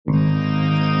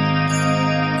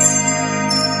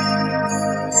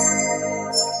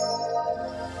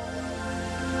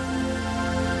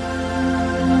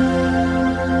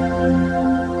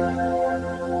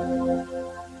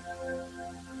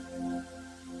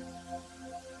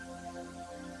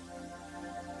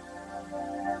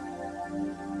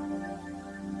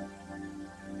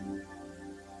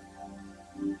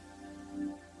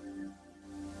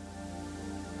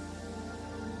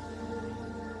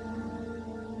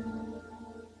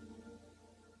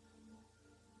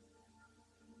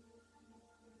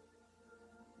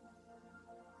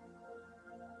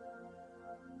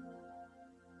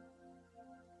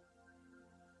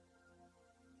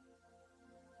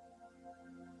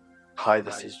Hi,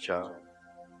 this is Joe.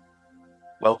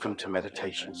 Welcome to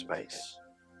Meditation Space.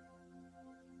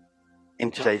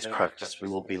 In today's practice, we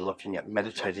will be looking at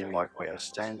meditating like we are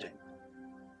standing.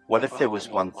 What if there was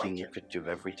one thing you could do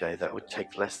every day that would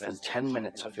take less than 10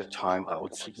 minutes of your time that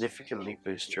would significantly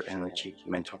boost your energy,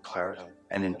 mental clarity,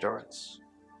 and endurance?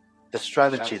 The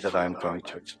strategy that I am going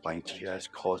to explain to you has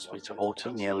caused me to alter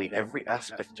nearly every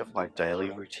aspect of my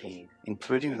daily routine,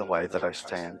 including the way that I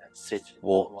stand, sit,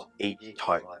 walk, eat,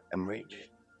 type, and read.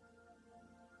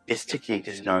 This technique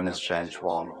is known as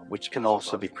Zhanzhuang, which can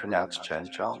also be pronounced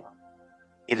Zhanzhang.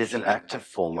 It is an active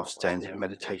form of standing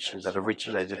meditation that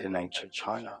originated in ancient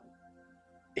China.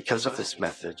 Because of this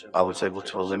method, I was able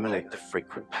to eliminate the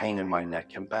frequent pain in my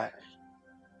neck and back.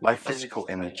 My physical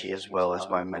energy as well as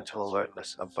my mental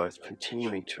alertness are both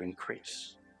continuing to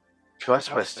increase. To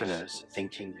us Westerners,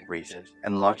 thinking, reason,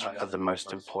 and logic are the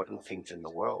most important things in the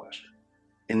world.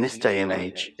 In this day and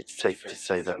age, it's safe to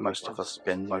say that most of us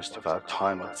spend most of our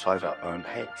time outside our own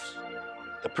heads.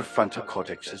 The prefrontal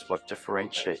cortex is what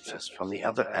differentiates us from the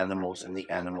other animals in the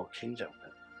animal kingdom.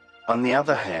 On the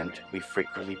other hand, we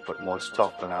frequently put more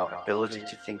stock on our ability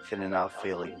to think than in our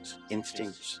feelings,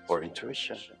 instincts, or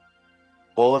intuition.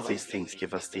 All of these things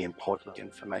give us the important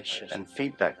information and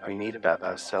feedback we need about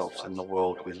ourselves and the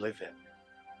world we live in.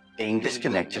 Being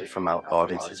disconnected from our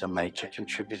bodies is a major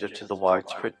contributor to the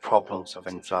widespread problems of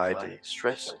anxiety,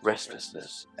 stress,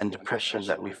 restlessness, and depression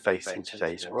that we face in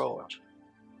today's world.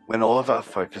 When all of our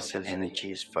focus and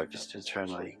energy is focused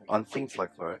internally on things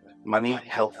like work, money,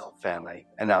 health, family,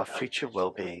 and our future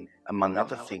well-being, among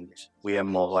other things, we are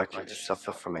more likely to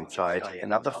suffer from anxiety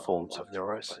and other forms of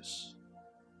neurosis.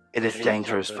 It is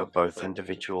dangerous for both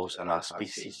individuals and our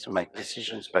species to make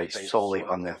decisions based solely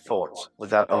on their thoughts,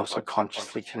 without also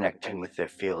consciously connecting with their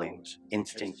feelings,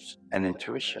 instincts, and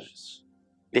intuitions.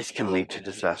 This can lead to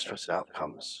disastrous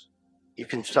outcomes. You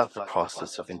can start the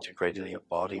process of integrating your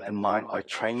body and mind by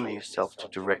training yourself to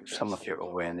direct some of your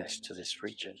awareness to this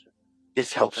region.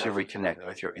 This helps you reconnect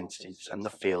with your instincts and the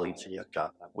feelings in your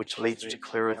gut, which leads to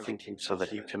clearer thinking so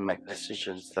that you can make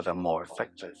decisions that are more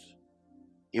effective.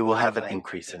 You will have an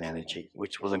increase in energy,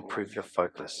 which will improve your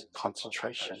focus,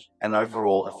 concentration, and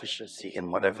overall efficiency in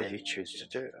whatever you choose to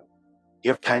do.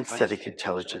 Your kinesthetic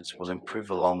intelligence will improve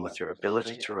along with your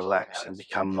ability to relax and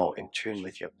become more in tune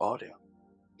with your body.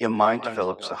 Your mind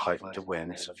develops a heightened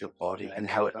awareness of your body and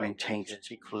how it maintains its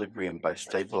equilibrium by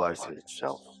stabilizing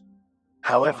itself.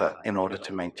 However, in order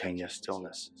to maintain your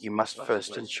stillness, you must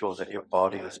first ensure that your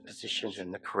body is positioned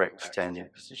in the correct standing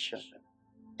position.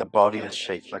 The body is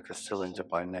shaped like a cylinder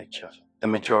by nature. The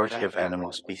majority of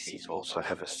animal species also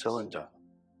have a cylinder.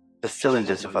 The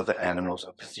cylinders of other animals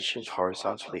are positioned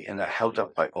horizontally and are held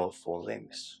up by all four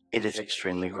limbs. It is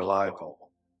extremely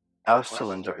reliable. Our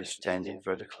cylinder is standing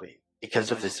vertically. Because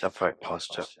of this upright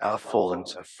posture, our four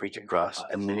limbs are free to grasp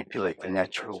and manipulate the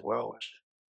natural world.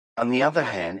 On the other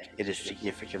hand, it is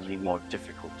significantly more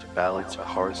difficult to balance a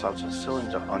horizontal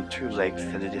cylinder on two legs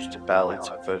than it is to balance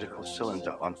a vertical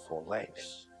cylinder on four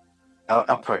legs. Our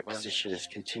upright position is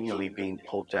continually being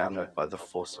pulled downward by the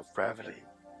force of gravity.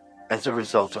 As a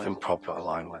result of improper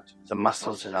alignment, the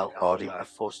muscles in our body are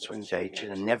forced to engage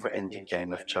in a never-ending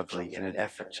game of juggling in an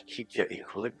effort to keep their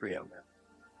equilibrium.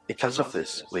 Because of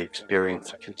this, we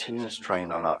experience a continuous strain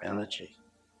on our energy.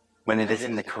 When it is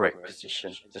in the correct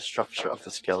position, the structure of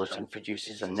the skeleton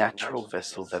produces a natural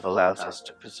vessel that allows us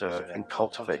to preserve and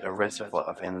cultivate a reservoir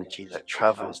of energy that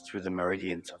travels through the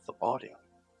meridians of the body.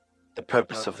 The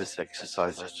purpose of this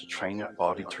exercise is to train your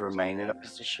body to remain in a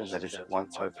position that is at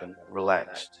once open,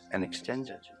 relaxed, and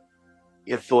extended.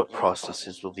 Your thought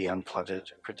processes will be uncluttered,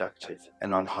 productive,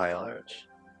 and on high alert.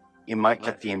 You might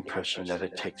get the impression that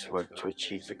it takes work to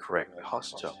achieve the correct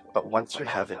posture, but once you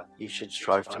have it, you should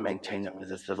strive to maintain it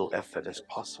with as little effort as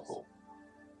possible.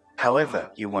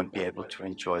 However, you won't be able to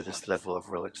enjoy this level of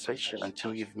relaxation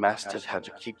until you've mastered how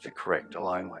to keep the correct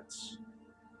alignments.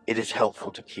 It is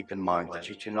helpful to keep in mind that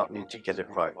you do not need to get it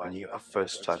right when you are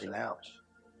first starting out.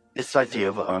 This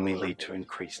idea will only lead to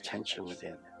increased tension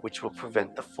within, which will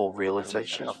prevent the full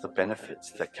realization of the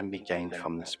benefits that can be gained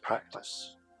from this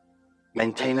practice.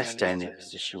 Maintain a standing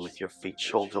position with your feet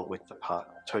shoulder width apart,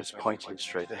 toes pointing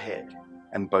straight ahead,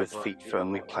 and both feet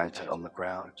firmly planted on the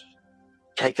ground.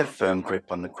 Take a firm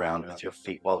grip on the ground with your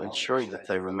feet while ensuring that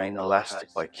they remain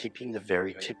elastic by keeping the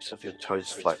very tips of your toes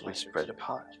slightly spread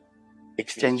apart.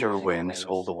 Extend your awareness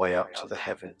all the way up to the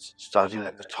heavens, starting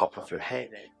at the top of your head.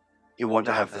 You want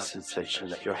to have the sensation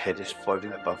that your head is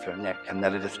floating above your neck and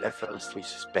that it is effortlessly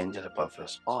suspended above your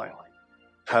spine.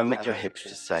 Permit your hips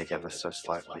to sag ever so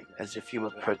slightly, as if you were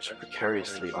perched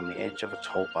precariously on the edge of a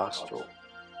tall bar stool.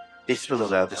 This will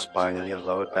allow the spine and your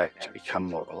lower back to become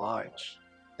more aligned.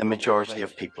 The majority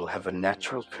of people have a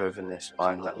natural curve in their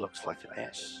spine that looks like an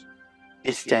S.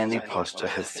 This standing posture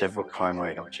has several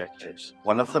primary objectives,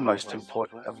 one of the most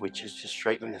important of which is to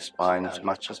straighten the spine as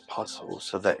much as possible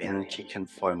so that energy can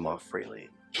flow more freely.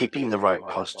 Keeping the right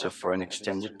posture for an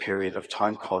extended period of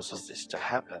time causes this to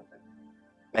happen.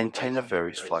 Maintain a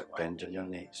very slight bend in your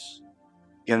knees.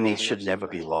 Your knees should never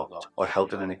be locked or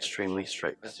held in an extremely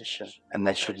straight position, and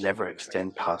they should never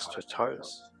extend past your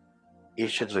toes. You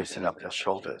should loosen up your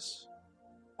shoulders.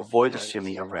 Avoid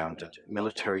assuming a rounded,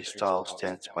 military-style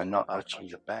stance by not arching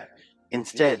your back.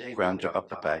 Instead, round your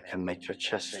upper back and make your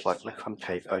chest slightly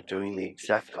concave by doing the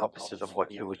exact opposite of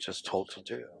what you were just told to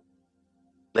do.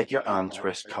 Let your arms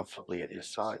rest comfortably at your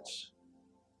sides.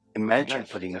 Imagine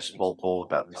putting a small ball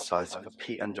about the size of a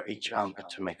pea under each armpit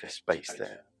to make a space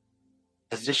there.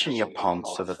 Position your palms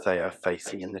so that they are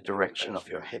facing in the direction of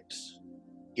your hips.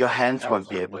 Your hands won't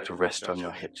be able to rest on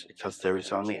your hips because there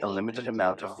is only a limited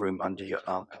amount of room under your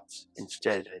armpits.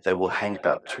 Instead, they will hang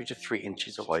about 2 to 3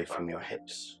 inches away from your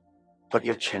hips. Put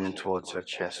your chin in towards your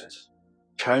chest.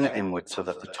 Turn it inward so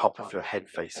that the top of your head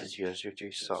faces you as you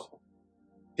do so.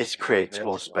 This creates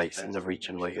more space in the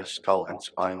region where your skull and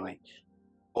spine meet.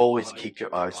 Always keep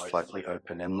your eyes slightly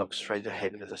open and look straight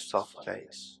ahead with a soft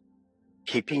gaze.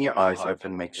 Keeping your eyes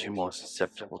open makes you more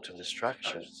susceptible to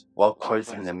distractions, while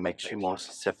closing them makes you more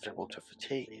susceptible to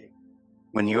fatigue.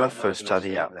 When you are first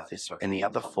starting out with this or any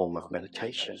other form of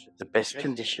meditation, the best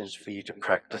conditions for you to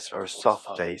practice are a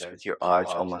soft gaze with your eyes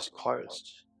almost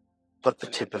closed. Put the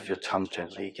tip of your tongue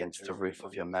gently against the roof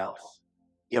of your mouth.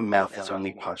 Your mouth is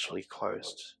only partially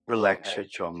closed. Relax your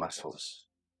jaw muscles.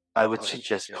 I would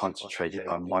suggest concentrating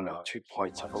on 1 or 2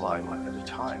 points of alignment at a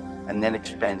time, and then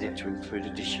expand it to include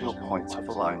additional points of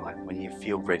alignment when you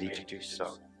feel ready to do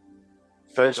so.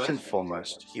 First and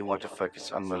foremost, you want to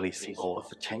focus on releasing all of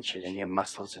the tension in your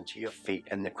muscles into your feet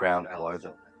and the ground below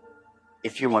them.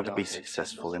 If you want to be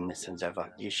successful in this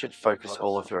endeavor, you should focus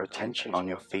all of your attention on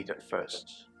your feet at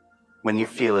first. When you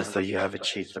feel as though you have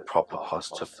achieved the proper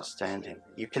posture for standing,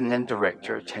 you can then direct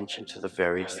your attention to the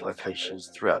various locations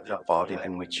throughout your body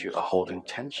in which you are holding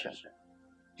tension.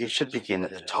 You should begin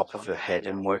at the top of your head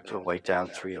and work your way down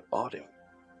through your body.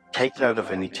 Take note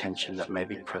of any tension that may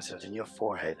be present in your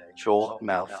forehead, jaw,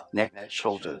 mouth, neck,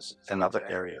 shoulders, and other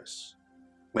areas.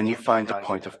 When you find a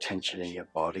point of tension in your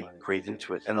body, breathe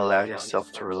into it and allow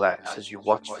yourself to relax as you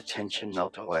watch the tension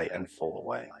melt away and fall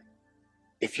away.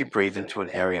 If you breathe into an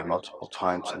area multiple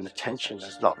times and the tension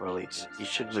does not release, you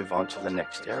should move on to the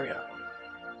next area.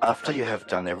 After you have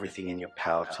done everything in your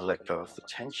power to let go of the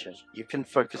tension, you can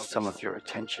focus some of your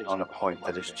attention on a point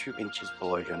that is 2 inches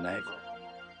below your navel.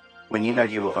 When you know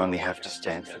you will only have to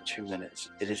stand for 2 minutes,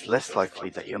 it is less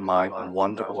likely that your mind will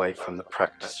wander away from the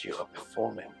practice you are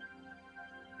performing.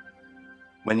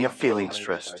 When you're feeling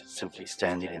stressed, simply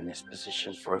standing in this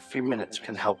position for a few minutes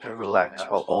can help you relax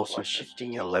while also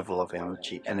shifting your level of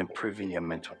energy and improving your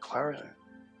mental clarity.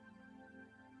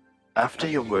 After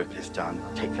your work is done,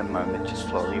 take a moment to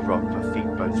slowly rock your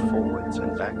feet both forwards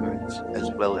and backwards,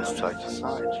 as well as side to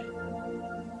side.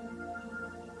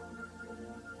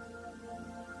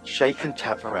 Shake and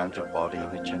tap around your body in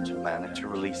a gentle manner to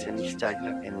release any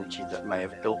stagnant energy that may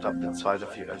have built up inside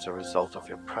of you as a result of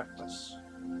your practice.